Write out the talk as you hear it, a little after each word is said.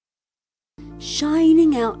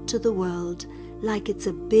shining out to the world like it's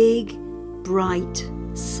a big, bright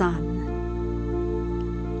sun.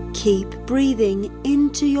 Keep breathing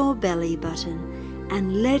into your belly button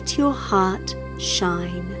and let your heart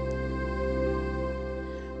shine.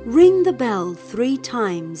 Ring the bell 3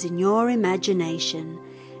 times in your imagination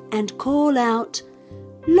and call out,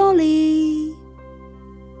 Lolli!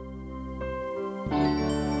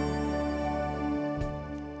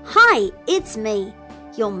 Hi, it's me,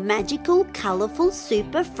 your magical, colourful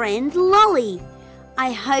super friend Lolli.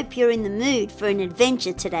 I hope you're in the mood for an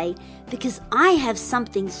adventure today because I have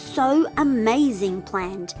something so amazing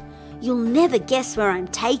planned. You'll never guess where I'm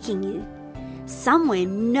taking you. Somewhere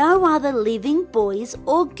no other living boys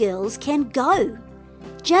or girls can go.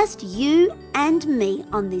 Just you and me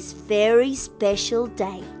on this very special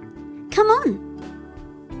day. Come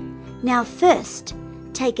on. Now first,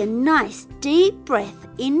 take a nice deep breath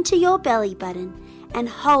into your belly button and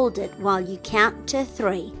hold it while you count to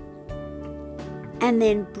 3. And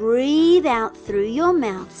then breathe out through your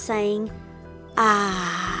mouth saying,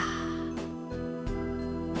 ah.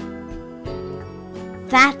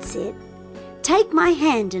 That's it. Take my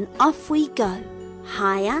hand and off we go.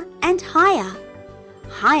 Higher and higher.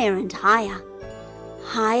 Higher and higher.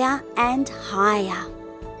 Higher and higher.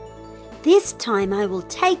 This time I will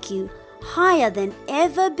take you higher than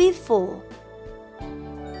ever before.